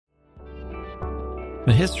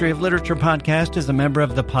The History of Literature podcast is a member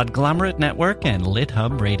of the Podglomerate Network and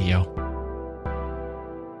LitHub Radio.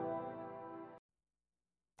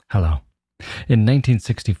 Hello. In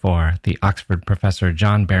 1964, the Oxford professor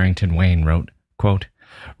John Barrington Wayne wrote, quote,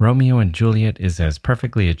 "Romeo and Juliet is as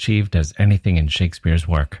perfectly achieved as anything in Shakespeare's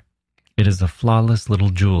work. It is a flawless little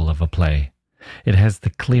jewel of a play. It has the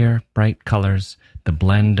clear, bright colors, the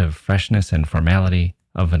blend of freshness and formality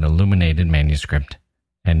of an illuminated manuscript."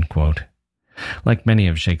 End quote. Like many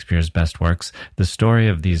of Shakespeare's best works, the story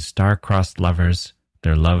of these star-crossed lovers,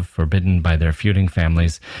 their love forbidden by their feuding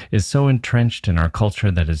families, is so entrenched in our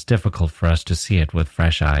culture that it's difficult for us to see it with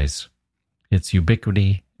fresh eyes. Its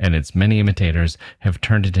ubiquity and its many imitators have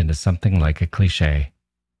turned it into something like a cliché.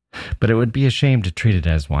 But it would be a shame to treat it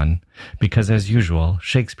as one, because as usual,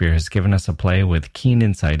 Shakespeare has given us a play with keen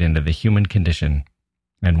insight into the human condition,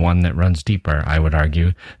 and one that runs deeper, I would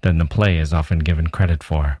argue, than the play is often given credit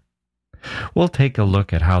for. We'll take a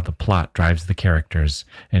look at how the plot drives the characters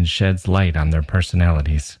and sheds light on their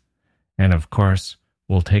personalities. And of course,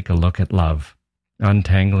 we'll take a look at love,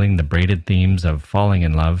 untangling the braided themes of falling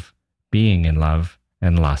in love, being in love,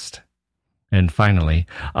 and lust. And finally,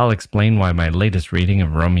 I'll explain why my latest reading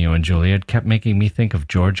of Romeo and Juliet kept making me think of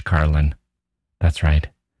George Carlin. That's right,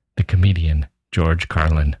 the comedian George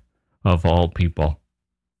Carlin, of all people.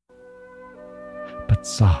 But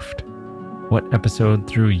soft. What episode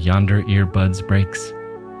through yonder earbuds breaks?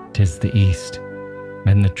 'Tis the east,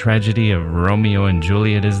 and the tragedy of Romeo and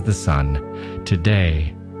Juliet is the sun.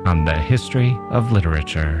 Today, on the History of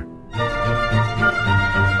Literature.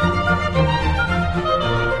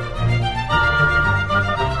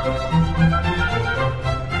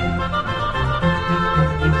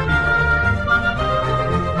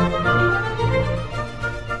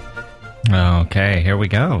 Okay, here we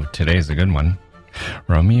go. Today's a good one.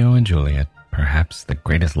 Romeo and Juliet. Perhaps the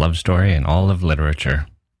greatest love story in all of literature.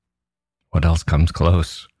 What else comes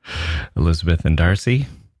close? Elizabeth and Darcy,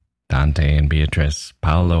 Dante and Beatrice,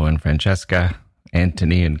 Paolo and Francesca,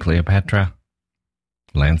 Antony and Cleopatra,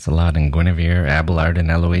 Lancelot and Guinevere, Abelard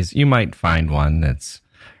and Eloise. You might find one that's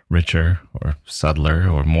richer or subtler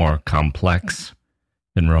or more complex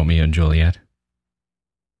than Romeo and Juliet.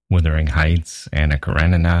 Wuthering Heights, Anna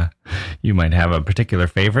Karenina. You might have a particular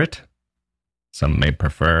favorite. Some may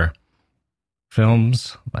prefer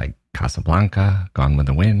films like Casablanca, Gone with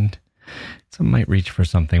the Wind. Some might reach for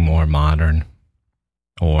something more modern.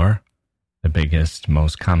 Or, the biggest,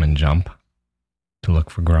 most common jump, to look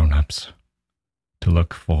for grown-ups. To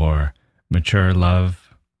look for mature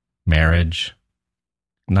love, marriage,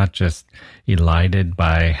 not just elided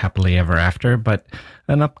by happily ever after, but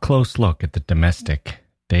an up-close look at the domestic,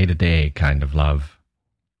 day-to-day kind of love.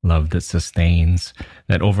 Love that sustains,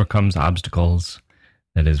 that overcomes obstacles,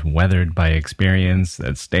 that is weathered by experience,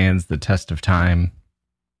 that stands the test of time.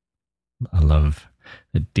 A love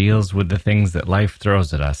that deals with the things that life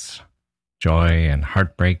throws at us. Joy and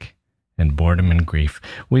heartbreak and boredom and grief.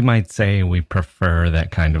 We might say we prefer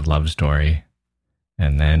that kind of love story.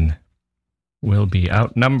 And then we'll be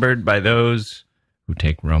outnumbered by those who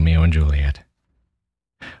take Romeo and Juliet.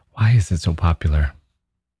 Why is it so popular?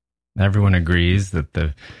 Everyone agrees that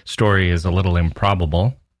the story is a little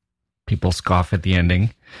improbable. People scoff at the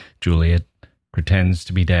ending. Juliet pretends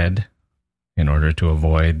to be dead in order to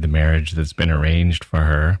avoid the marriage that's been arranged for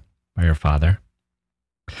her by her father.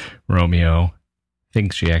 Romeo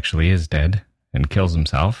thinks she actually is dead and kills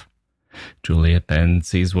himself. Juliet then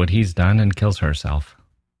sees what he's done and kills herself.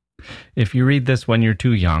 If you read this when you're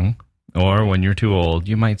too young, or when you're too old,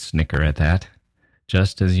 you might snicker at that,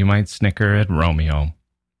 just as you might snicker at Romeo,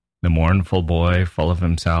 the mournful boy full of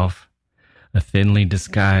himself, a thinly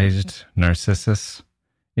disguised Narcissus,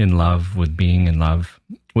 in love with being in love.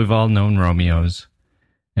 We've all known Romeos,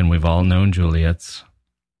 and we've all known Juliets,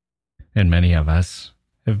 and many of us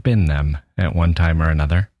have been them at one time or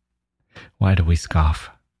another. Why do we scoff?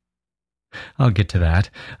 I'll get to that.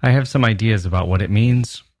 I have some ideas about what it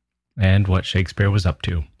means and what Shakespeare was up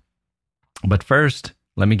to. But first,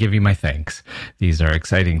 let me give you my thanks. These are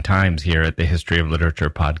exciting times here at the History of Literature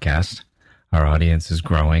podcast. Our audience is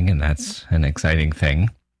growing, and that's an exciting thing.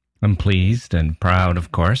 I'm pleased and proud,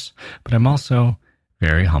 of course, but I'm also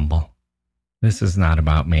very humble. This is not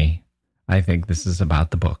about me. I think this is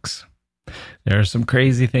about the books. There are some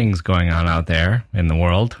crazy things going on out there in the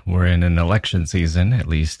world. We're in an election season, at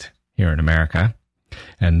least here in America,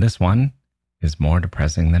 and this one is more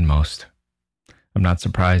depressing than most. I'm not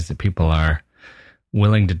surprised that people are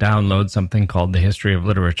willing to download something called the History of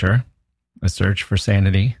Literature, a search for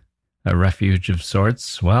sanity, a refuge of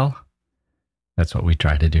sorts. Well, that's what we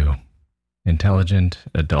try to do. Intelligent,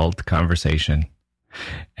 adult conversation.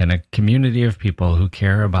 and a community of people who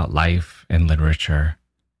care about life and literature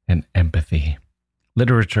and empathy.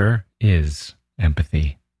 Literature is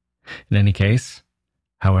empathy. In any case,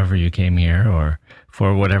 however you came here or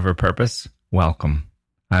for whatever purpose, welcome.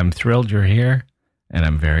 I'm thrilled you're here, and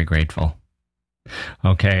I'm very grateful.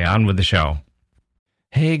 Okay, on with the show.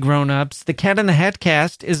 Hey grown-ups, the Cat in the Hat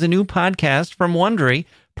Cast is a new podcast from Wondery,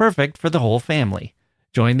 perfect for the whole family.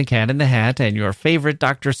 Join the Cat in the Hat and your favorite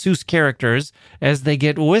Dr. Seuss characters as they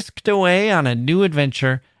get whisked away on a new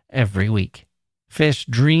adventure every week. Fish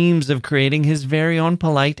dreams of creating his very own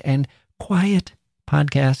polite and quiet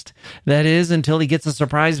podcast. That is, until he gets a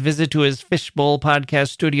surprise visit to his Fishbowl podcast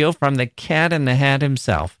studio from the Cat in the Hat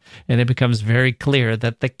himself, and it becomes very clear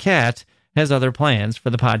that the cat has other plans for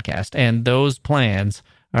the podcast, and those plans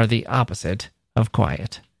are the opposite of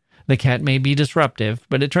quiet. The cat may be disruptive,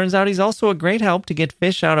 but it turns out he's also a great help to get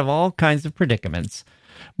Fish out of all kinds of predicaments.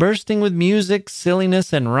 Bursting with music,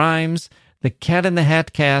 silliness, and rhymes, the Cat in the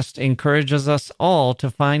Hat Cast encourages us all to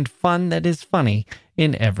find fun that is funny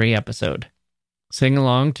in every episode. Sing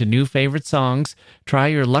along to new favorite songs, try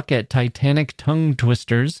your luck at Titanic tongue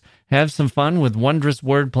twisters, have some fun with wondrous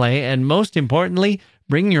wordplay, and most importantly,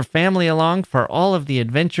 bring your family along for all of the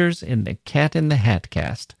adventures in the Cat in the Hat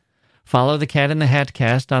Cast. Follow the Cat in the Hat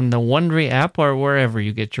Cast on the Wondery app or wherever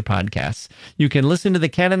you get your podcasts. You can listen to the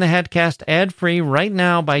Cat in the Hat Cast ad-free right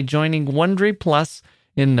now by joining Wondery Plus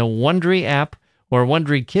in the Wondery app or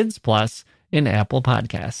Wondery Kids Plus in Apple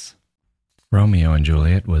Podcasts. Romeo and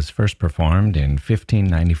Juliet was first performed in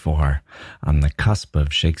 1594 on the cusp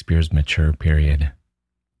of Shakespeare's mature period.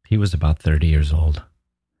 He was about 30 years old.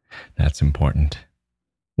 That's important.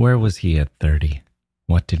 Where was he at 30?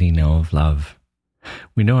 What did he know of love?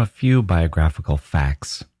 We know a few biographical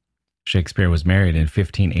facts. Shakespeare was married in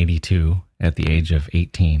 1582 at the age of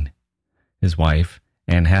 18. His wife,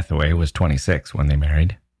 Anne Hathaway, was 26 when they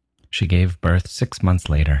married. She gave birth 6 months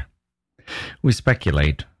later. We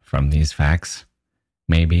speculate from these facts.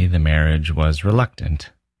 Maybe the marriage was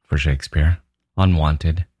reluctant for Shakespeare,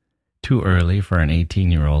 unwanted, too early for an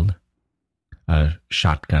 18-year-old, a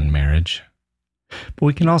shotgun marriage. But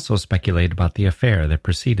we can also speculate about the affair that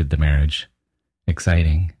preceded the marriage.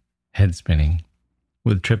 Exciting, head-spinning,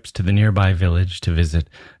 with trips to the nearby village to visit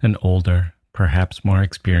an older, perhaps more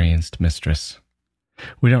experienced mistress.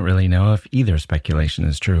 We don't really know if either speculation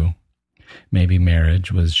is true. Maybe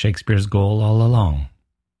marriage was Shakespeare's goal all along.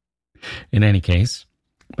 In any case,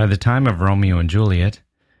 by the time of Romeo and Juliet,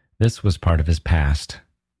 this was part of his past,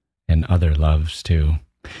 and other loves too.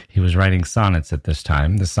 He was writing sonnets at this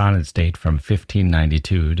time. The sonnets date from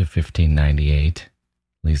 1592 to 1598. At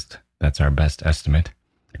least that's our best estimate.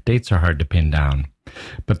 Dates are hard to pin down,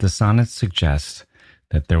 but the sonnets suggest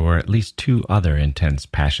that there were at least 2 other intense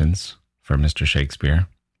passions for Mr. Shakespeare.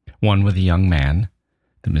 One with a young man,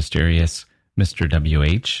 the mysterious Mr.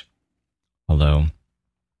 W.H., although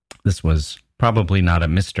this was probably not a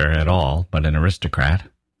Mr. at all, but an aristocrat.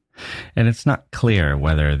 And it's not clear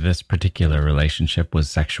whether this particular relationship was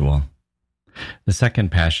sexual. The second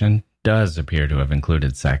passion does appear to have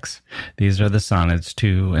included sex. These are the sonnets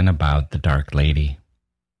to and about the Dark Lady.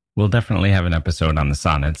 We'll definitely have an episode on the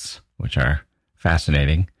sonnets, which are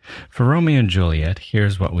fascinating. For Romeo and Juliet,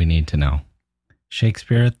 here's what we need to know.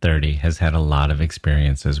 Shakespeare at 30 has had a lot of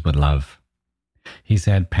experiences with love. He's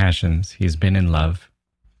had passions. He's been in love.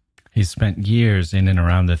 He's spent years in and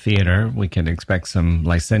around the theater. We can expect some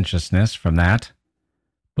licentiousness from that.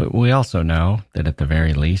 But we also know that at the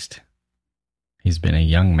very least, he's been a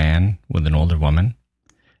young man with an older woman,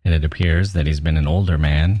 and it appears that he's been an older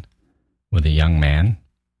man with a young man.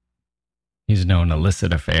 He's known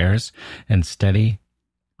illicit affairs and steady,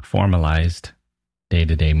 formalized,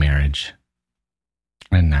 day-to-day marriage.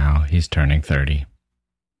 And now he's turning 30.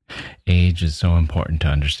 Age is so important to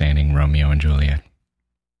understanding Romeo and Juliet.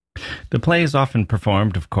 The play is often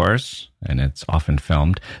performed, of course, and it's often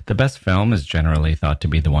filmed. The best film is generally thought to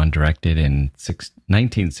be the one directed in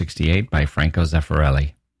 1968 by Franco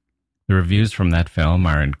Zeffirelli. The reviews from that film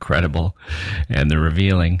are incredible, and they're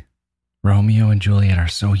revealing. Romeo and Juliet are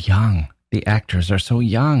so young. The actors are so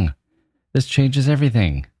young. This changes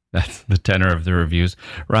everything. That's the tenor of the reviews.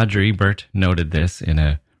 Roger Ebert noted this in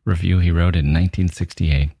a review he wrote in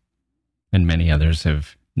 1968, and many others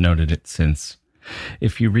have noted it since.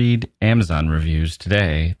 If you read Amazon reviews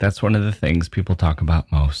today, that's one of the things people talk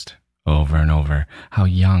about most, over and over, how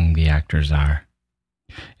young the actors are.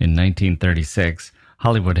 In 1936,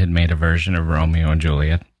 Hollywood had made a version of Romeo and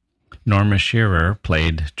Juliet. Norma Shearer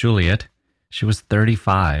played Juliet. She was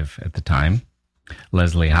 35 at the time.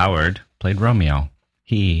 Leslie Howard played Romeo.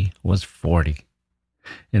 He was 40.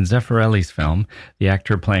 In Zeffirelli's film, the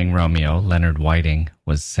actor playing Romeo, Leonard Whiting,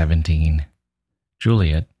 was 17.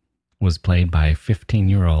 Juliet was played by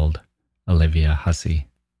 15-year-old Olivia Hussey.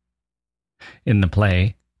 In the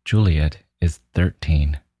play, Juliet is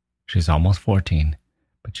 13. She's almost 14,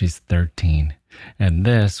 but she's 13. And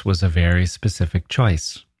this was a very specific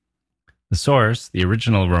choice. The source, the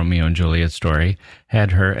original Romeo and Juliet story,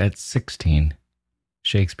 had her at 16.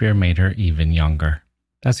 Shakespeare made her even younger.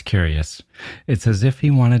 That's curious. It's as if he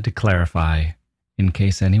wanted to clarify, in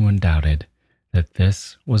case anyone doubted, that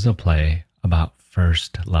this was a play about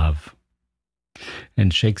first love.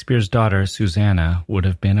 And Shakespeare's daughter, Susanna, would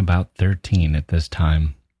have been about 13 at this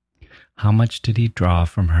time. How much did he draw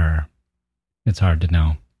from her? It's hard to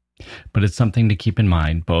know. But it's something to keep in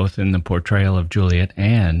mind, both in the portrayal of Juliet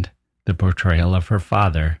and the portrayal of her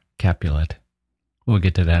father, Capulet. We'll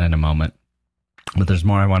get to that in a moment. But there's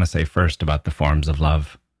more I want to say first about the forms of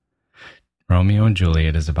love. Romeo and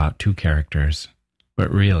Juliet is about two characters,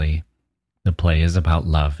 but really, the play is about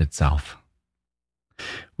love itself.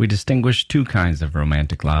 We distinguish two kinds of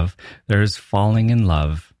romantic love. There is falling in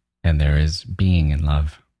love, and there is being in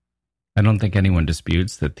love. I don't think anyone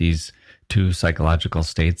disputes that these two psychological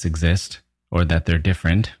states exist, or that they're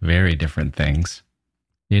different, very different things.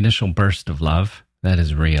 The initial burst of love, that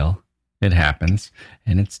is real. It happens,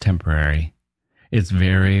 and it's temporary. It's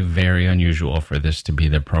very, very unusual for this to be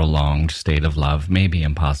the prolonged state of love, maybe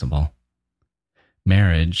impossible.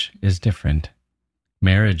 Marriage is different.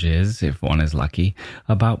 Marriage is, if one is lucky,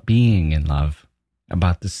 about being in love,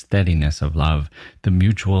 about the steadiness of love, the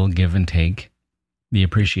mutual give and take, the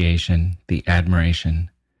appreciation, the admiration,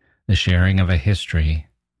 the sharing of a history,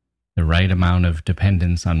 the right amount of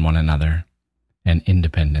dependence on one another, and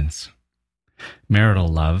independence. Marital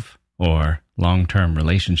love, or long-term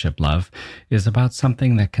relationship love, is about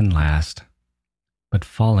something that can last. But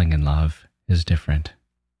falling in love is different.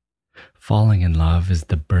 Falling in love is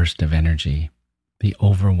the burst of energy, the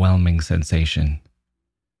overwhelming sensation.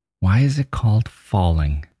 Why is it called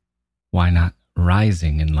falling? Why not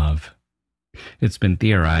rising in love? It's been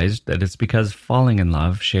theorized that it's because falling in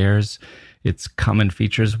love shares its common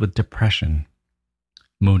features with depression,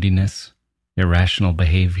 moodiness, irrational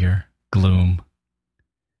behavior, gloom.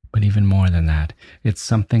 But even more than that, it's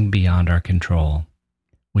something beyond our control.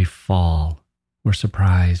 We fall. We're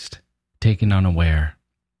surprised, taken unaware.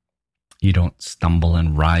 You don't stumble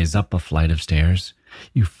and rise up a flight of stairs.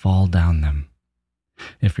 You fall down them.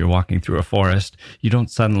 If you're walking through a forest, you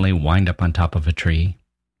don't suddenly wind up on top of a tree.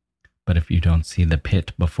 But if you don't see the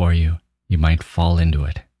pit before you, you might fall into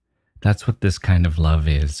it. That's what this kind of love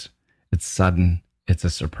is. It's sudden. It's a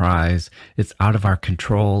surprise. It's out of our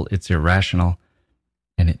control. It's irrational.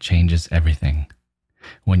 And it changes everything.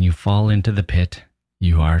 When you fall into the pit,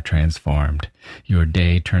 you are transformed. Your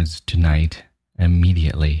day turns to night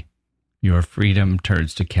immediately. Your freedom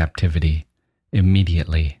turns to captivity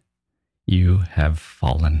immediately. You have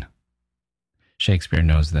fallen. Shakespeare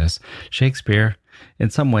knows this. Shakespeare,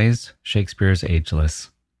 in some ways, Shakespeare is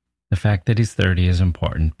ageless. The fact that he's 30 is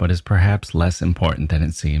important, but is perhaps less important than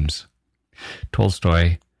it seems.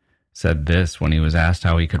 Tolstoy said this when he was asked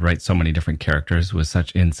how he could write so many different characters with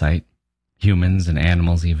such insight, humans and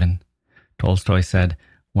animals even. Tolstoy said,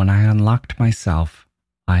 "When I unlocked myself,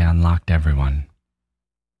 I unlocked everyone."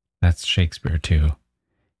 That's Shakespeare too.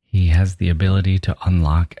 He has the ability to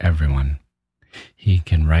unlock everyone. He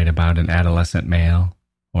can write about an adolescent male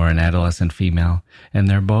or an adolescent female, and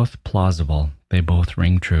they're both plausible. They both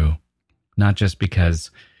ring true. Not just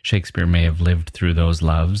because Shakespeare may have lived through those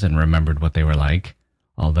loves and remembered what they were like,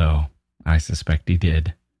 although I suspect he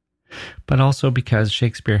did, but also because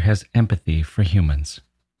Shakespeare has empathy for humans.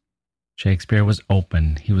 Shakespeare was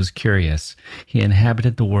open, he was curious, he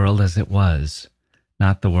inhabited the world as it was,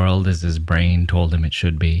 not the world as his brain told him it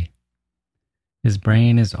should be. His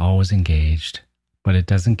brain is always engaged, but it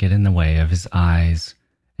doesn't get in the way of his eyes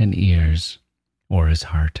and ears or his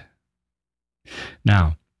heart.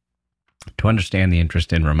 Now, to understand the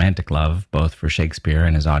interest in romantic love, both for Shakespeare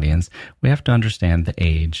and his audience, we have to understand the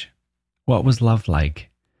age. What was love like?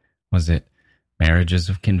 Was it marriages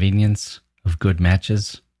of convenience, of good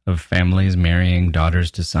matches, of families marrying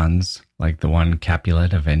daughters to sons, like the one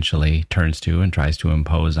Capulet eventually turns to and tries to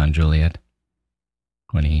impose on Juliet,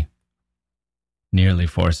 when he nearly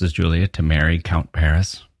forces Juliet to marry Count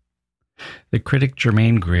Paris? The critic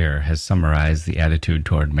Germaine Greer has summarized the attitude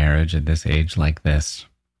toward marriage at this age like this.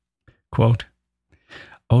 Quote,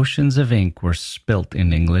 "Oceans of ink were spilt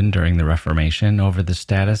in England during the Reformation over the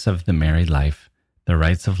status of the married life, the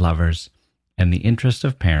rights of lovers, and the interest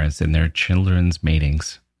of parents in their children's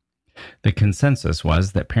matings. The consensus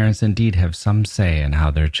was that parents indeed have some say in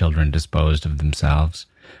how their children disposed of themselves,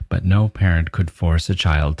 but no parent could force a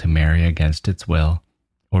child to marry against its will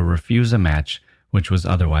or refuse a match which was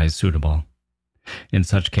otherwise suitable. In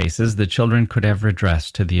such cases, the children could have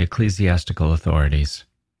redress to the ecclesiastical authorities.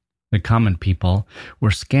 The common people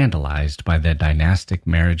were scandalized by the dynastic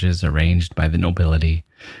marriages arranged by the nobility,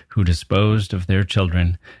 who disposed of their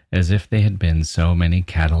children as if they had been so many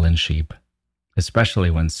cattle and sheep, especially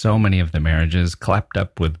when so many of the marriages, clapped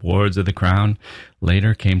up with wards of the crown,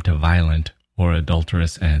 later came to violent or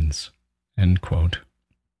adulterous ends." End quote.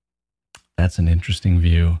 That's an interesting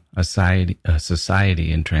view, a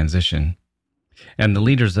society in transition. And the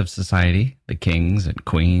leaders of society, the kings and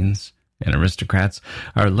queens and aristocrats,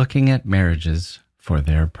 are looking at marriages for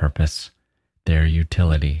their purpose, their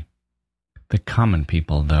utility. The common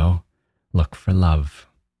people, though, look for love.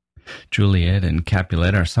 Juliet and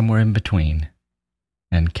Capulet are somewhere in between,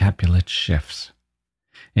 and Capulet shifts.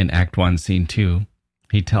 In Act 1, Scene 2,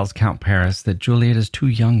 he tells Count Paris that Juliet is too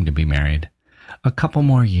young to be married. "A couple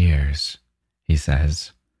more years," he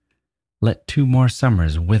says. "Let 2 more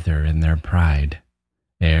summers wither in their pride,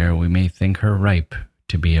 ere we may think her ripe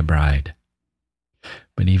to be a bride."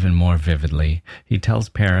 But even more vividly, he tells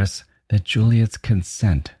Paris that Juliet's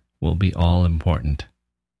consent will be all important.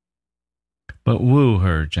 "But woo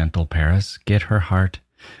her, gentle Paris, get her heart.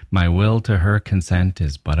 My will to her consent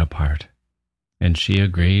is but a part. And she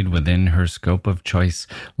agreed within her scope of choice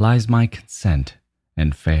lies my consent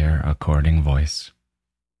and fair according voice."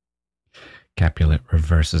 Capulet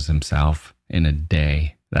reverses himself in a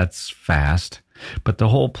day. That's fast, but the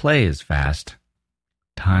whole play is fast.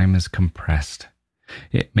 Time is compressed.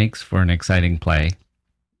 It makes for an exciting play.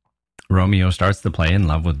 Romeo starts the play in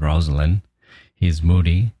love with Rosalind. He's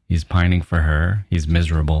moody, he's pining for her, he's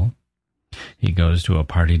miserable. He goes to a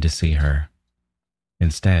party to see her.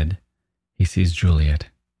 Instead, he sees Juliet.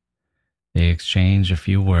 They exchange a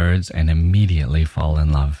few words and immediately fall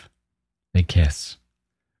in love. They kiss.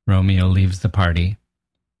 Romeo leaves the party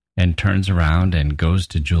and turns around and goes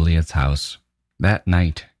to Juliet's house. That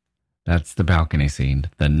night, that's the balcony scene,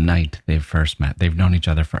 the night they've first met. They've known each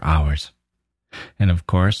other for hours. And of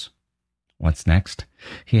course, what's next?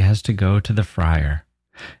 He has to go to the friar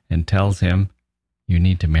and tells him, "You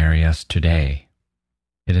need to marry us today."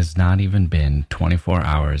 It has not even been 24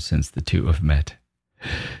 hours since the two have met.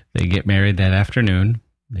 They get married that afternoon.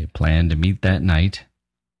 They plan to meet that night,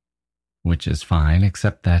 which is fine,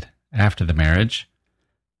 except that after the marriage,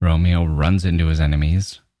 Romeo runs into his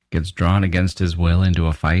enemies, gets drawn against his will into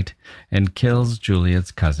a fight, and kills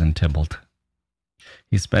Juliet's cousin Tybalt.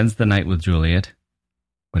 He spends the night with Juliet,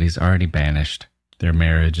 but he's already banished. Their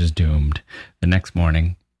marriage is doomed. The next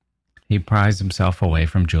morning, he pries himself away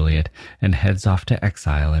from Juliet and heads off to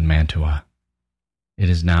exile in Mantua. It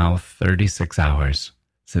is now 36 hours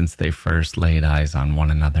since they first laid eyes on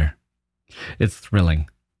one another. It's thrilling.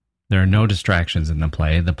 There are no distractions in the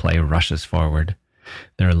play. The play rushes forward.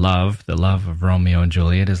 Their love, the love of Romeo and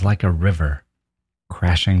Juliet, is like a river,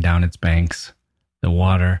 crashing down its banks, the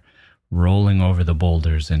water rolling over the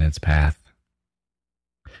boulders in its path.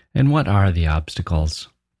 And what are the obstacles?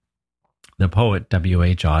 The poet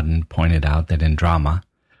W.H. Auden pointed out that in drama,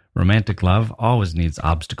 romantic love always needs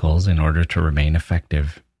obstacles in order to remain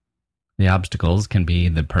effective. The obstacles can be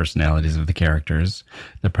the personalities of the characters,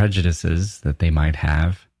 the prejudices that they might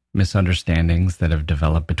have, misunderstandings that have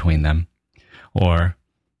developed between them, or,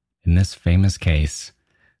 in this famous case,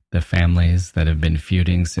 the families that have been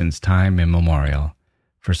feuding since time immemorial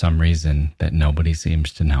for some reason that nobody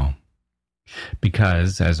seems to know.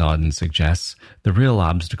 Because, as Auden suggests, the real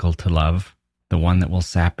obstacle to love, the one that will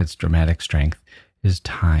sap its dramatic strength, is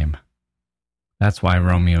time. That's why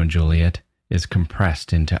Romeo and Juliet is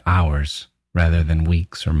compressed into hours rather than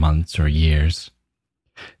weeks or months or years.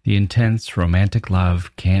 The intense romantic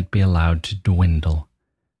love can't be allowed to dwindle.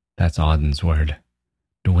 That's Auden's word,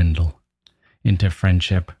 dwindle, into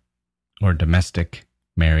friendship or domestic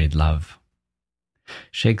married love.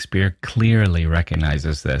 Shakespeare clearly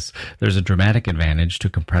recognizes this. There's a dramatic advantage to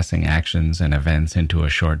compressing actions and events into a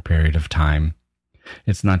short period of time.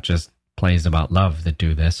 It's not just plays about love that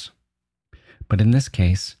do this. But in this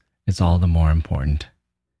case, it's all the more important.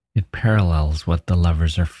 It parallels what the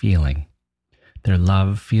lovers are feeling. Their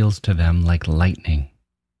love feels to them like lightning.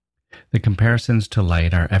 The comparisons to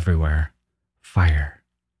light are everywhere. Fire,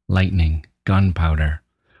 lightning, gunpowder.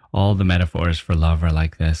 All the metaphors for love are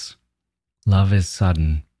like this. Love is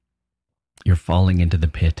sudden. You're falling into the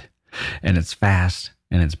pit, and it's fast,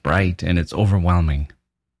 and it's bright, and it's overwhelming.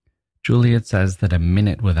 Juliet says that a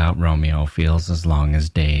minute without Romeo feels as long as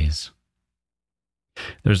days.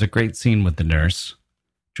 There's a great scene with the nurse.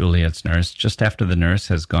 Juliet's nurse, just after the nurse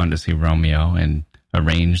has gone to see Romeo and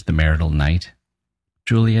arranged the marital night.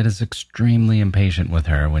 Juliet is extremely impatient with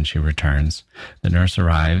her when she returns. The nurse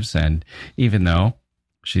arrives, and even though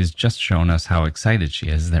she's just shown us how excited she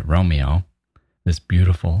is that Romeo, this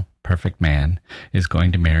beautiful, perfect man, is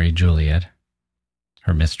going to marry Juliet,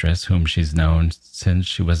 her mistress, whom she's known since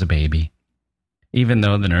she was a baby. Even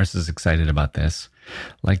though the nurse is excited about this,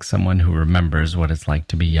 like someone who remembers what it's like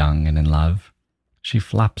to be young and in love, she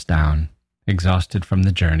flops down, exhausted from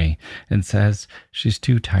the journey, and says she's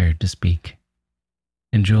too tired to speak.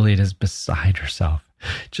 And Juliet is beside herself.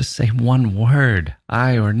 Just say one word,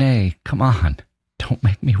 aye or nay. Come on, don't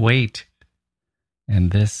make me wait.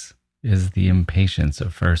 And this is the impatience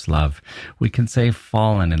of first love. We can say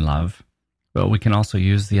fallen in love, but we can also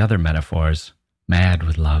use the other metaphors. Mad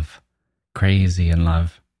with love, crazy in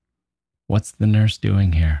love. What's the nurse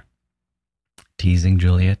doing here? Teasing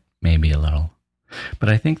Juliet? Maybe a little. But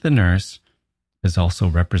I think the nurse is also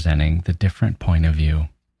representing the different point of view,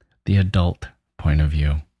 the adult point of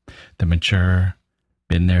view, the mature,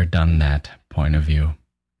 been there, done that point of view.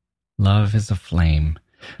 Love is a flame,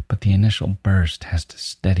 but the initial burst has to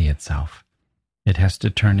steady itself. It has to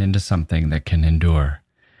turn into something that can endure.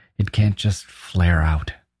 It can't just flare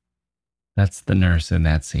out. That's the nurse in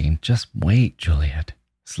that scene. Just wait, Juliet.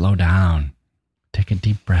 Slow down. Take a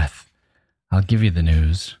deep breath. I'll give you the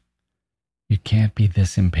news. You can't be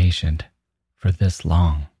this impatient for this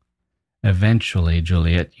long. Eventually,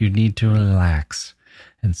 Juliet, you need to relax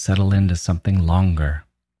and settle into something longer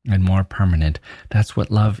and more permanent. That's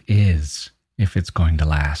what love is, if it's going to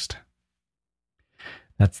last.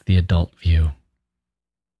 That's the adult view.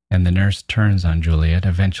 And the nurse turns on Juliet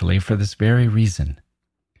eventually for this very reason.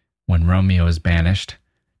 When Romeo is banished,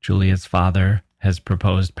 Juliet's father has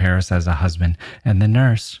proposed Paris as a husband, and the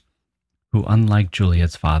nurse, who unlike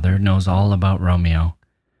Juliet's father knows all about Romeo,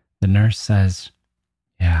 the nurse says,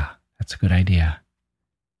 yeah, that's a good idea.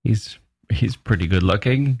 He's pretty good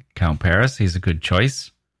looking, Count Paris. He's a good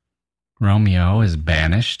choice. Romeo is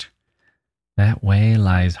banished. That way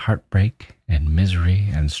lies heartbreak and misery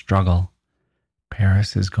and struggle.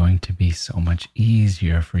 Paris is going to be so much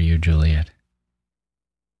easier for you, Juliet.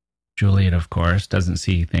 Juliet, of course, doesn't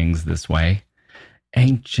see things this way.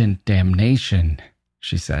 Ancient damnation,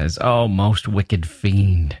 she says. Oh, most wicked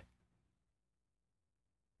fiend.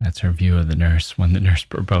 That's her view of the nurse when the nurse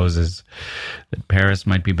proposes that Paris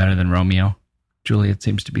might be better than Romeo. Juliet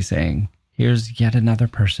seems to be saying, here's yet another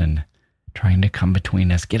person trying to come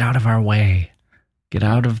between us. Get out of our way. Get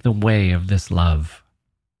out of the way of this love.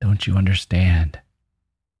 Don't you understand?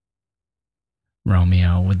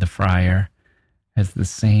 Romeo with the friar has the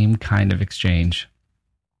same kind of exchange.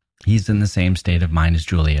 He's in the same state of mind as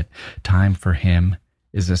Juliet. Time for him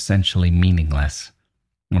is essentially meaningless.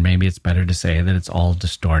 Or maybe it's better to say that it's all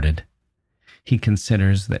distorted. He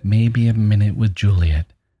considers that maybe a minute with Juliet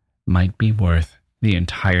might be worth the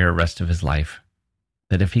entire rest of his life.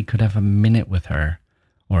 That if he could have a minute with her,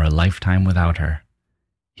 or a lifetime without her,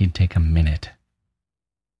 he'd take a minute,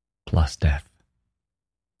 plus death.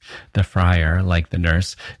 The friar, like the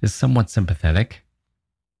nurse, is somewhat sympathetic,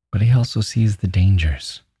 but he also sees the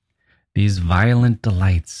dangers. These violent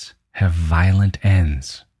delights have violent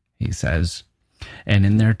ends, he says, and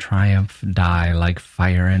in their triumph die like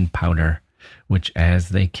fire and powder, which as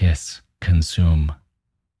they kiss, consume.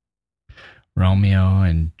 Romeo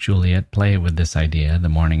and Juliet play with this idea the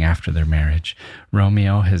morning after their marriage.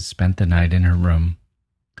 Romeo has spent the night in her room.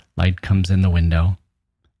 Light comes in the window.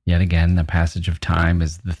 Yet again, the passage of time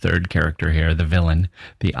is the third character here, the villain,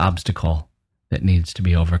 the obstacle that needs to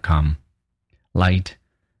be overcome. Light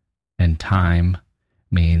and time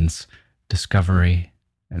means discovery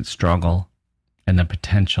and struggle and the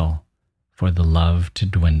potential for the love to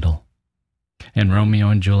dwindle. And Romeo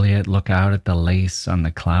and Juliet look out at the lace on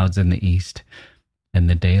the clouds in the east and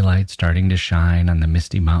the daylight starting to shine on the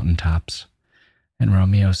misty mountaintops. And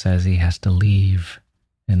Romeo says he has to leave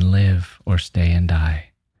and live or stay and die.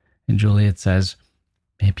 And Juliet says,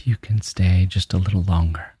 maybe you can stay just a little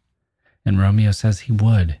longer. And Romeo says he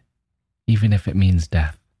would, even if it means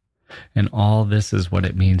death. And all this is what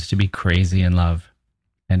it means to be crazy in love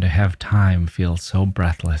and to have time feel so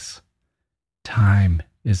breathless. Time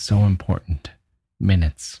is so important.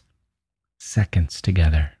 Minutes, seconds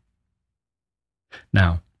together.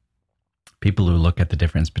 Now, people who look at the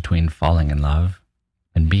difference between falling in love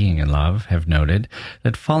and being in love have noted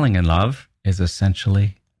that falling in love is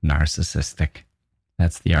essentially narcissistic.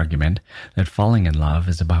 That's the argument, that falling in love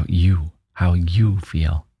is about you, how you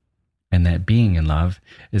feel, and that being in love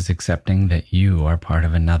is accepting that you are part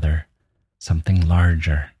of another, something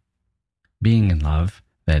larger. Being in love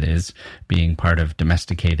That is, being part of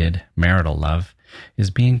domesticated marital love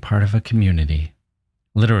is being part of a community.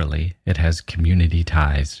 Literally, it has community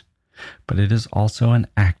ties. But it is also an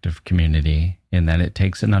act of community in that it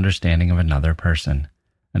takes an understanding of another person,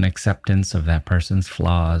 an acceptance of that person's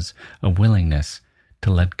flaws, a willingness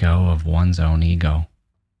to let go of one's own ego.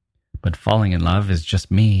 But falling in love is just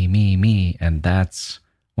me, and that's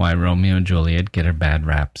why Romeo and Juliet get a bad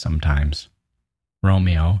rap sometimes.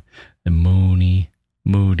 Romeo, the moody,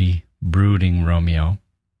 brooding Romeo,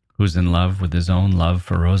 who's in love with his own love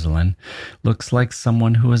for Rosalind, looks like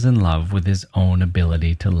someone who is in love with his own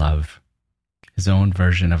ability to love, his own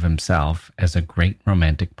version of himself as a great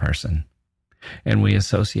romantic person. And we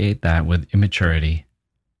associate that with immaturity,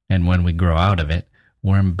 and when we grow out of it,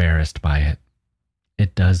 we're embarrassed by it.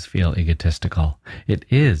 It does feel egotistical. It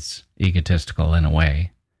is egotistical in a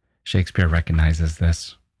way. Shakespeare recognizes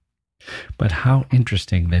this. But how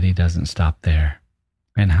interesting that he doesn't stop there.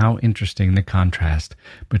 And how interesting the contrast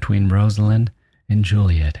between Rosalind and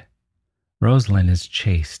Juliet. Rosalind is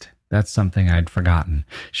chaste. That's something I'd forgotten.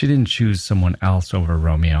 She didn't choose someone else over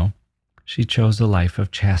Romeo. She chose a life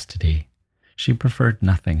of chastity. She preferred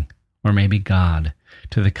nothing, or maybe God,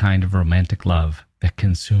 to the kind of romantic love that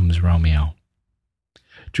consumes Romeo.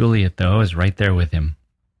 Juliet, though, is right there with him.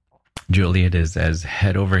 Juliet is as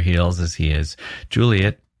head over heels as he is.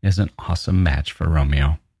 Juliet is an awesome match for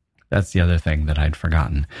Romeo. That's the other thing that I'd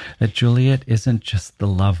forgotten, that Juliet isn't just the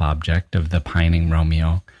love object of the pining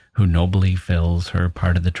Romeo, who nobly fills her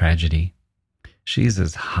part of the tragedy. She's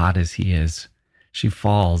as hot as he is. She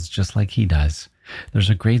falls just like he does. There's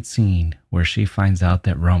a great scene where she finds out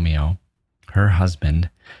that Romeo, her husband,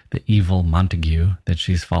 the evil Montague that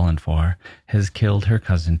she's fallen for, has killed her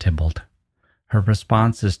cousin Tybalt. Her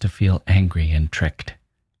response is to feel angry and tricked,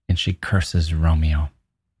 and she curses Romeo.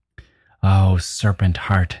 Oh, serpent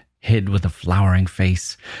heart, hid with a flowering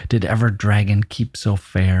face, did ever dragon keep so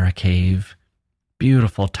fair a cave?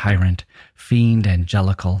 Beautiful tyrant, fiend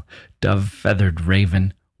angelical, dove-feathered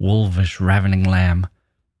raven, wolvish ravening lamb,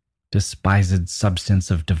 despised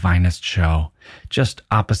substance of divinest show, just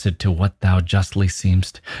opposite to what thou justly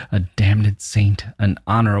seemst, a damned saint, an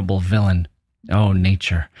honorable villain. O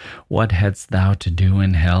nature, what hadst thou to do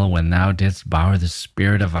in hell when thou didst bower the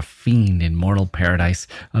spirit of a fiend in mortal paradise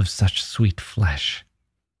of such sweet flesh?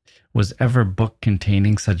 Was ever book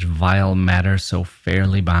containing such vile matter so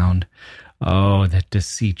fairly bound? Oh, that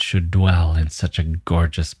deceit should dwell in such a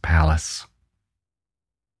gorgeous palace.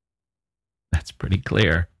 That's pretty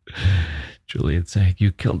clear. Juliet saying,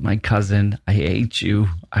 you killed my cousin. I hate you.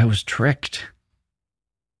 I was tricked.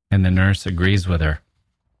 And the nurse agrees with her.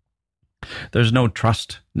 There's no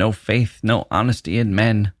trust, no faith, no honesty in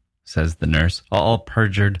men, says the nurse. All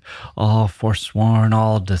perjured, all forsworn,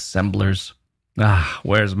 all dissemblers. Ah,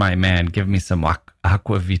 where's my man? Give me some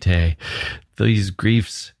aqua vitae. These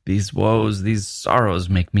griefs, these woes, these sorrows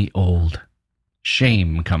make me old.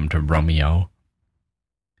 Shame come to Romeo.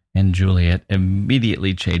 And Juliet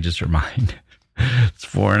immediately changes her mind. It's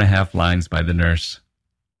 4.5 lines by the nurse.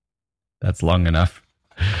 That's long enough.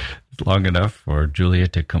 It's long enough for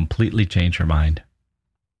Juliet to completely change her mind.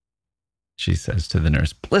 She says to the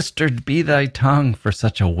nurse, blistered be thy tongue for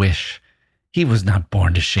such a wish. He was not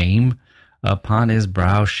born to shame. Upon his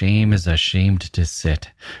brow shame is ashamed to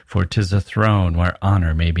sit, for 'tis a throne where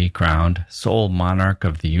honor may be crowned, sole monarch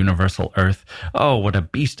of the universal earth. Oh, what a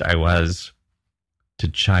beast I was! To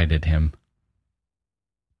chide at him.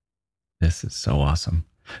 This is so awesome.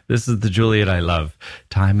 This is the Juliet I love.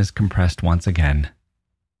 Time is compressed once again.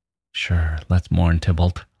 Sure, let's mourn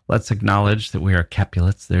Tybalt. Let's acknowledge that we are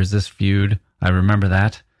Capulets. There's this feud. I remember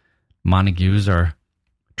that. Montagues are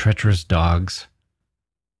treacherous dogs.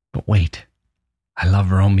 But wait. I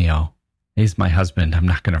love Romeo. He's my husband. I'm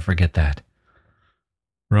not going to forget that.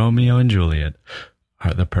 Romeo and Juliet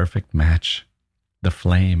are the perfect match. The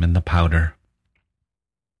flame and the powder.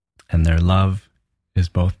 And their love is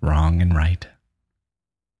both wrong and right.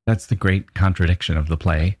 That's the great contradiction of the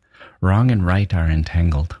play. Wrong and right are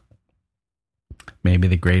entangled. Maybe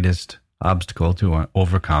the greatest obstacle to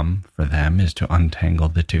overcome for them is to untangle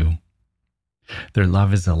the two. Their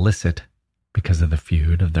love is illicit because of the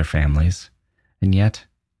feud of their families, and yet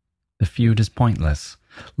the feud is pointless.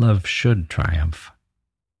 Love should triumph.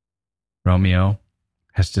 Romeo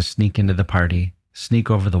has to sneak into the party, sneak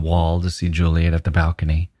over the wall to see Juliet at the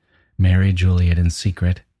balcony, marry Juliet in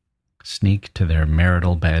secret, sneak to their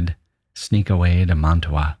marital bed, sneak away to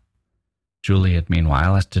Mantua. Juliet,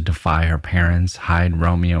 meanwhile, has to defy her parents, hide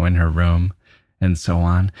Romeo in her room, and so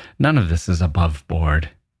on. None of this is above board.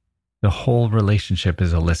 The whole relationship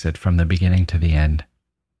is illicit from the beginning to the end.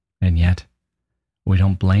 And yet, we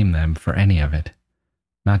don't blame them for any of it.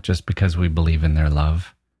 not just because we believe in their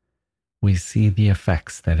love. We see the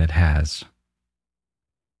effects that it has.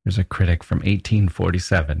 There's a critic from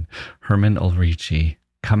 1847, Hermann Ulrichi,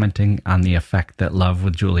 commenting on the effect that love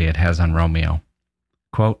with Juliet has on Romeo.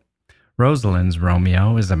 Quote, Rosalind's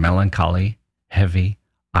Romeo is a melancholy, heavy,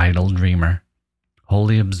 idle dreamer,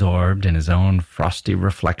 wholly absorbed in his own frosty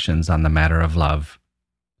reflections on the matter of love.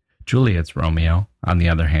 Juliet's Romeo, on the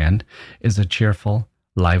other hand, is a cheerful,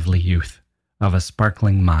 lively youth of a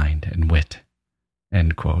sparkling mind and wit.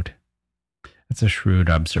 End quote. That's a shrewd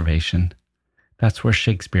observation. That's where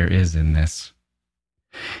Shakespeare is in this.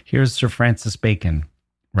 Here's Sir Francis Bacon,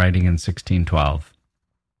 writing in 1612.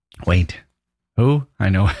 Wait, who? I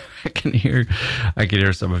know I can hear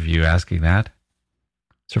some of you asking that.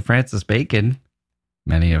 Sir Francis Bacon.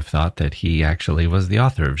 Many have thought that he actually was the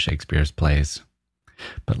author of Shakespeare's plays.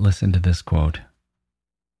 But listen to this quote.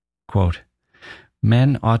 Quote,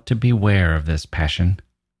 Men ought to beware of this passion,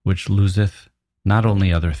 which loseth not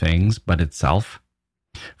only other things, but itself.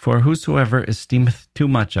 For whosoever esteemeth too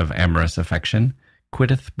much of amorous affection,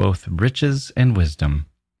 quitteth both riches and wisdom.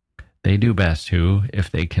 They do best who, if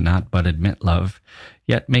they cannot but admit love,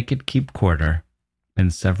 yet make it keep quarter,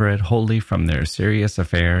 and sever it wholly from their serious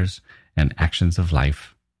affairs and actions of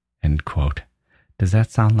life. End quote. Does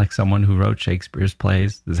that sound like someone who wrote Shakespeare's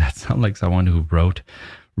plays? Does that sound like someone who wrote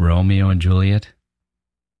Romeo and Juliet?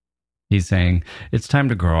 He's saying, it's time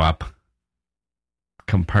to grow up.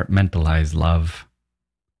 Compartmentalize love.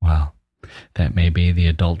 Well, that may be the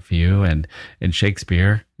adult view, and in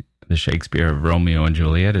Shakespeare, the Shakespeare of Romeo and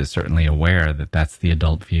Juliet is certainly aware that that's the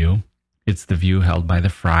adult view. It's the view held by the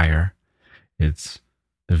friar. It's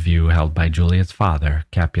the view held by Juliet's father,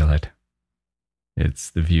 Capulet. It's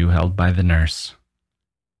the view held by the nurse.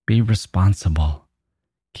 Be responsible.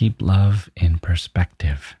 Keep love in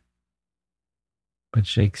perspective. But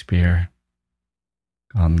Shakespeare,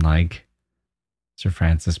 unlike Sir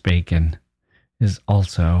Francis Bacon, is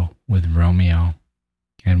also with Romeo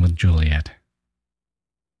and with Juliet.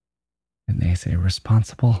 And they say,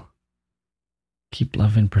 responsible? Keep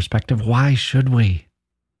love in perspective? Why should we?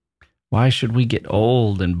 Why should we get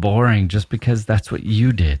old and boring just because that's what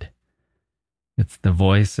you did? It's the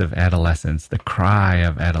voice of adolescence, the cry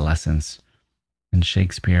of adolescence. And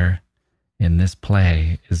Shakespeare, in this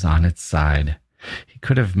play, is on its side. He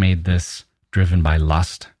could have made this driven by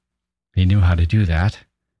lust. He knew how to do that.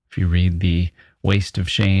 If you read the Waste of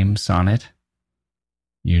Shame sonnet,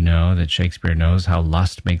 you know that Shakespeare knows how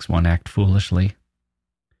lust makes one act foolishly.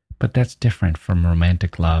 But that's different from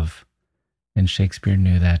romantic love, and Shakespeare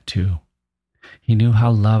knew that too. He knew how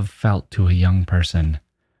love felt to a young person,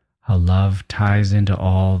 how love ties into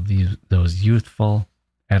all those youthful,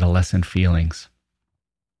 adolescent feelings.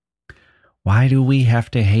 Why do we have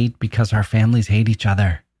to hate because our families hate each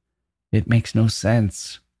other? It makes no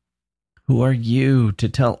sense. Who are you to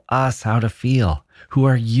tell us how to feel? Who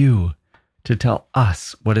are you to tell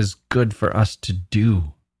us what is good for us to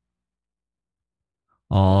do?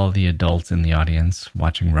 All the adults in the audience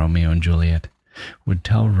watching Romeo and Juliet would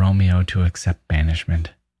tell Romeo to accept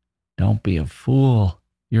banishment. Don't be a fool.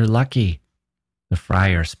 You're lucky. The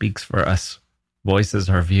friar speaks for us, voices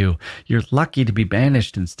our view. You're lucky to be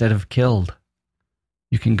banished instead of killed.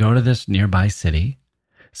 You can go to this nearby city,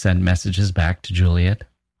 send messages back to Juliet,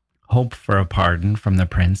 hope for a pardon from the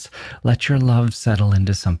prince, let your love settle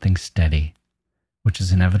into something steady, which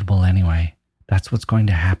is inevitable anyway. That's what's going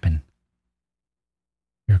to happen.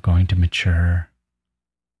 You're going to mature.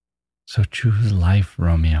 So choose life,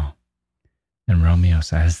 Romeo. And Romeo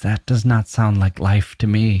says, that does not sound like life to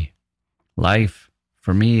me. Life,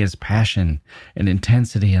 for me, is passion and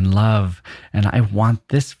intensity and love, and I want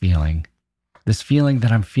this feeling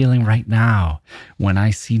that I'm feeling right now when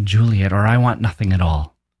I see Juliet, or I want nothing at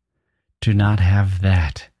all. To not have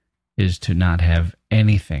that is to not have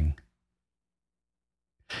anything.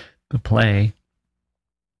 The play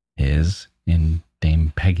is, in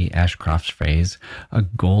Dame Peggy Ashcroft's phrase, a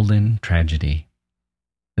golden tragedy.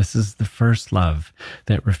 This is the first love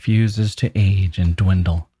that refuses to age and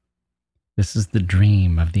dwindle. This is the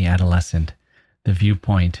dream of the adolescent, the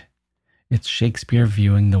viewpoint. It's Shakespeare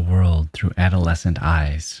viewing the world through adolescent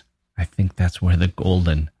eyes. I think that's where the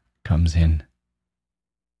golden comes in.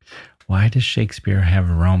 Why does Shakespeare have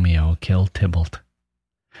Romeo kill Tybalt?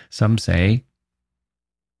 Some say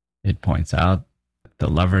it points out that the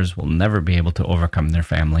lovers will never be able to overcome their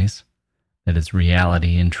families, that it's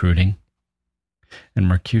reality intruding. And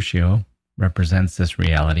Mercutio represents this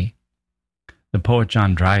reality. The poet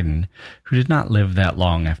John Dryden, who did not live that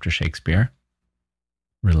long after Shakespeare,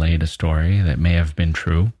 relayed a story that may have been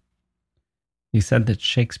true. He said that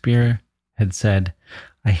Shakespeare had said,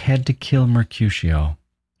 I had to kill Mercutio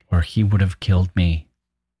or he would have killed me.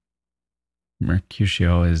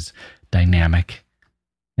 Mercutio is dynamic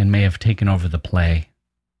and may have taken over the play.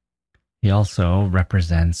 He also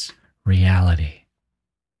represents reality.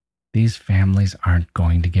 These families aren't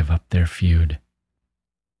going to give up their feud.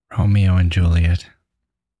 Romeo and Juliet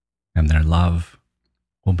and their love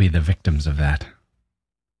will be the victims of that.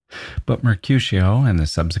 But Mercutio and the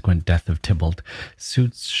subsequent death of Tybalt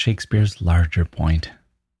suits Shakespeare's larger point.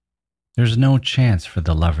 There's no chance for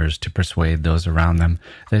the lovers to persuade those around them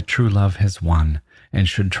that true love has won and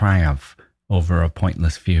should triumph over a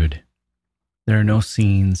pointless feud. There are no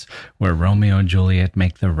scenes where Romeo and Juliet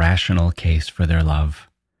make the rational case for their love.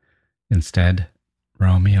 Instead,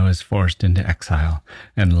 Romeo is forced into exile,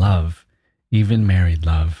 and love, even married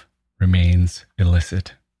love, remains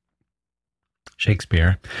illicit.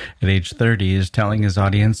 Shakespeare, at age 30, is telling his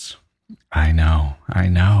audience, I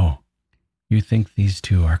know. You think these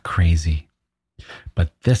two are crazy.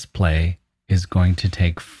 But this play is going to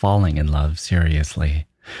take falling in love seriously.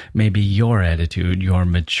 Maybe your attitude, your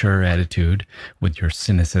mature attitude, with your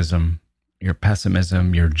cynicism, your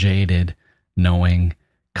pessimism, your jaded, knowing,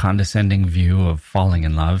 condescending view of falling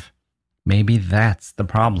in love, maybe that's the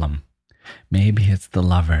problem. Maybe it's the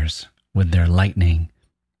lovers with their lightning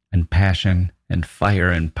and passion and fire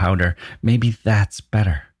and powder. Maybe that's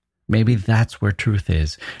better. Maybe that's where truth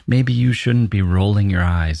is. Maybe you shouldn't be rolling your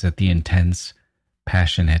eyes at the intense,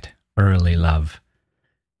 passionate, early love.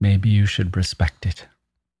 Maybe you should respect it.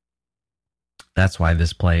 That's why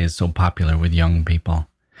this play is so popular with young people.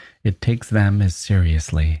 It takes them as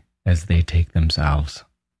seriously as they take themselves.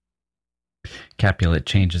 Capulet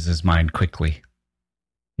changes his mind quickly.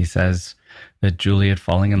 He says that Juliet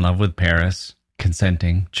falling in love with Paris,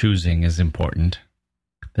 consenting, choosing is important.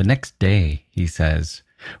 The next day, he says,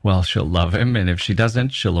 well, she'll love him, and if she doesn't,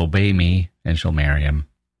 she'll obey me, and she'll marry him.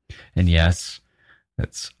 And yes,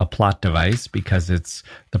 it's a plot device because it's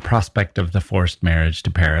the prospect of the forced marriage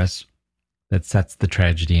to Paris that sets the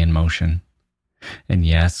tragedy in motion. And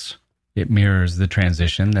yes, it mirrors the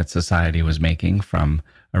transition that society was making from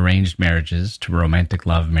arranged marriages to romantic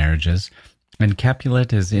love marriages, and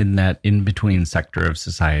Capulet is in that in-between sector of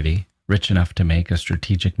society, rich enough to make a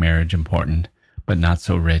strategic marriage important, but not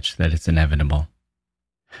so rich that it's inevitable.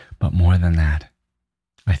 But more than that,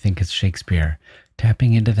 I think it's Shakespeare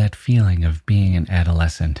tapping into that feeling of being an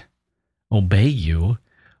adolescent. Obey you?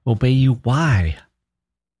 Obey you why?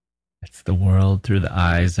 It's the world through the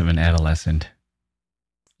eyes of an adolescent.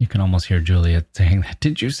 You can almost hear Juliet saying that.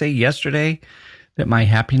 Didn't you say yesterday that my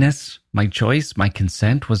happiness, my choice, my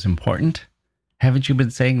consent was important? Haven't you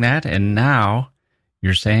been saying that? And now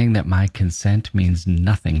you're saying that my consent means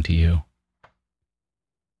nothing to you.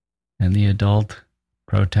 And the adult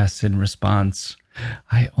protests in response,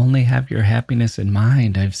 I only have your happiness in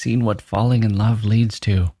mind. I've seen what falling in love leads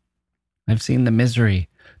to. I've seen the misery,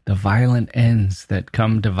 the violent ends that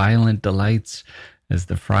come to violent delights, as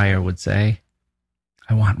the friar would say.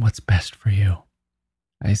 I want what's best for you.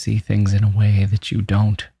 I see things in a way that you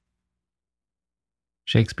don't.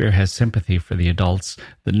 Shakespeare has sympathy for the adults.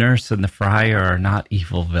 The nurse and the friar are not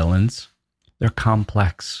evil villains. They're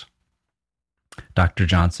complex. Dr.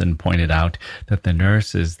 Johnson pointed out that the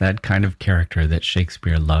nurse is that kind of character that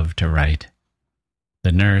Shakespeare loved to write.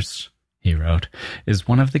 The nurse, he wrote, is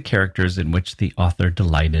one of the characters in which the author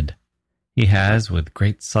delighted. He has, with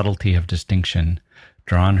great subtlety of distinction,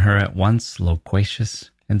 drawn her at once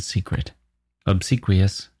loquacious and secret,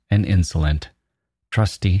 obsequious and insolent,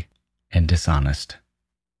 trusty and dishonest.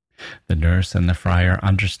 The nurse and the friar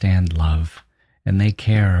understand love, and they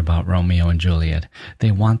care about Romeo and Juliet.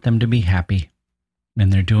 They want them to be happy,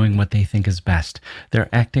 and they're doing what they think is best. They're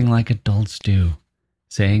acting like adults do,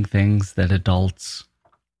 saying things that adults,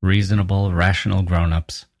 reasonable, rational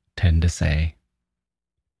grown-ups, tend to say.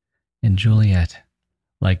 And Juliet,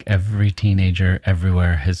 like every teenager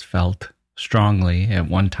everywhere has felt strongly at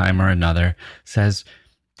one time or another, says,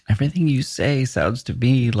 everything you say sounds to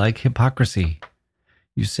me like hypocrisy.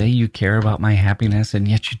 You say you care about my happiness, and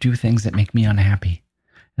yet you do things that make me unhappy.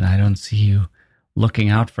 And I don't see you looking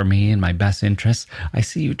out for me in my best interests. I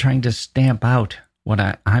see you trying to stamp out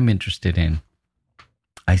what I'm interested in.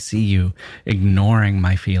 I see you ignoring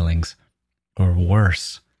my feelings, or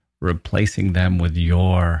worse, replacing them with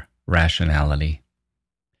your rationality.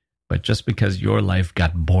 But just because your life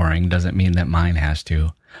got boring doesn't mean that mine has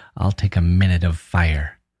to. I'll take a minute of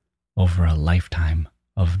fire over a lifetime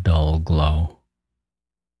of dull glow.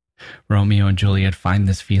 Romeo and Juliet find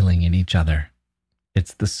this feeling in each other.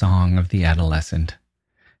 It's the song of the adolescent.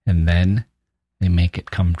 And then they make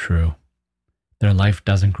it come true. Their life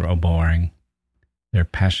doesn't grow boring. Their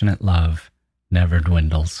passionate love never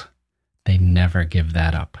dwindles. They never give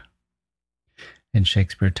that up. And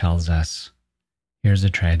Shakespeare tells us, here's a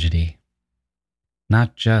tragedy.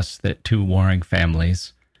 Not just that two warring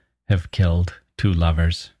families have killed two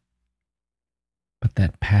lovers, but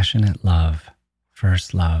that passionate love,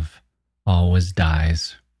 first love, always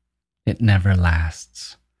dies. It never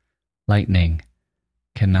lasts. Lightning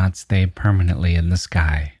cannot stay permanently in the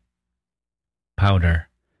sky. Powder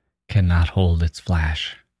cannot hold its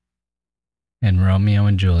flash. And Romeo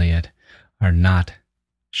and Juliet are not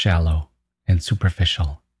shallow and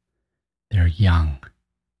superficial. They're young.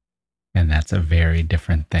 And that's a very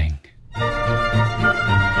different thing.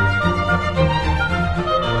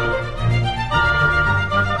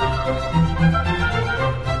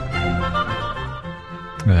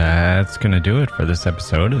 That's going to do it for this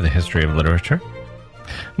episode of the History of Literature.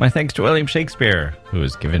 My thanks to William Shakespeare, who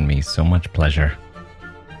has given me so much pleasure.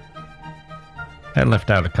 I left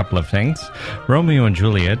out a couple of things. Romeo and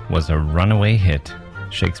Juliet was a runaway hit,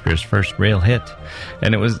 Shakespeare's first real hit,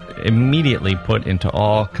 and it was immediately put into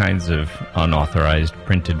all kinds of unauthorized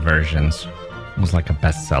printed versions. It was like a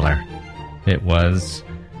bestseller. It was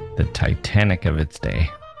the Titanic of its day.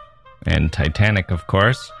 And Titanic, of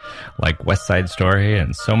course, like West Side Story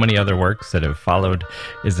and so many other works that have followed,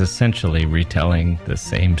 is essentially retelling the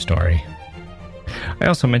same story. I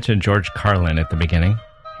also mentioned George Carlin at the beginning.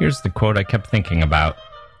 Here's the quote I kept thinking about.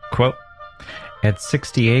 Quote, "At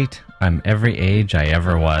 68, I'm every age I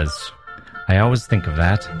ever was. I always think of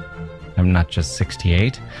that. I'm not just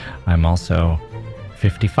 68, I'm also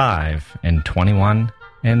 55 and 21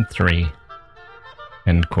 and 3.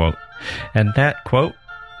 End quote. And that quote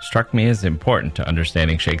struck me as important to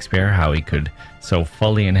understanding Shakespeare, how he could so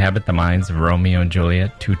fully inhabit the minds of Romeo and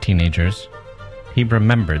Juliet, two teenagers. He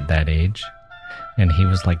remembered that age, and he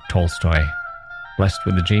was like Tolstoy, blessed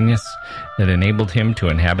with a genius that enabled him to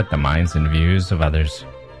inhabit the minds and views of others.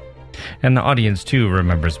 And the audience, too,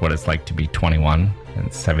 remembers what it's like to be 21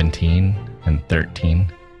 and 17 and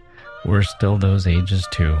 13. We're still those ages,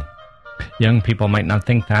 too. Young people might not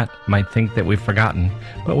think that, might think that we've forgotten,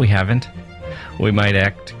 but we haven't. We might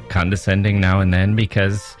act condescending now and then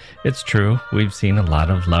because it's true, we've seen a lot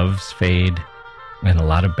of loves fade and a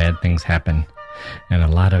lot of bad things happen and a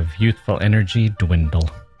lot of youthful energy dwindle.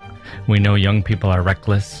 We know young people are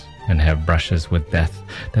reckless and have brushes with death,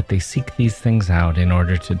 that they seek these things out in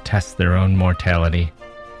order to test their own mortality.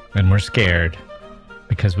 And we're scared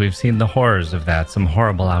because we've seen the horrors of that, some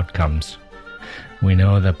horrible outcomes. We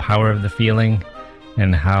know the power of the feeling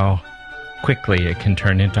and how quickly it can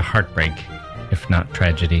turn into heartbreak, if not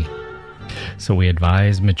tragedy. So we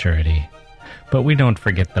advise maturity. But we don't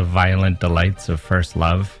forget the violent delights of first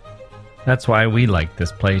love. That's why we like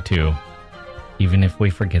this play too, even if we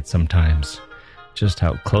forget sometimes just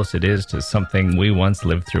how close it is to something we once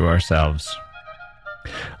lived through ourselves.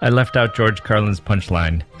 I left out George Carlin's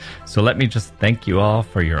punchline, so let me just thank you all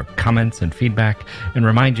for your comments and feedback and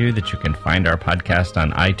remind you that you can find our podcast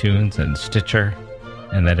on iTunes and Stitcher,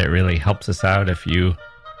 and that it really helps us out if you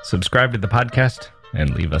subscribe to the podcast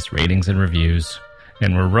and leave us ratings and reviews.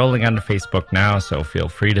 And we're rolling onto Facebook now, so feel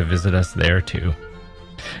free to visit us there too.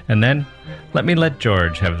 And then, let me let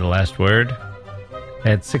George have the last word.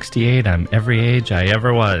 At 68, I'm every age I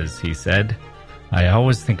ever was, he said. I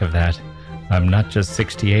always think of that. I'm not just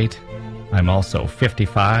 68, I'm also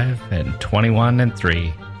 55 and 21 and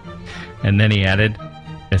 3. And then he added,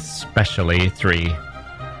 especially 3.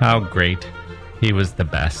 How great. He was the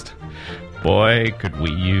best. Boy, could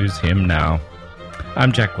we use him now.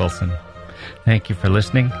 I'm Jack Wilson. Thank you for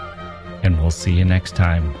listening, and we'll see you next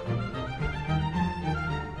time.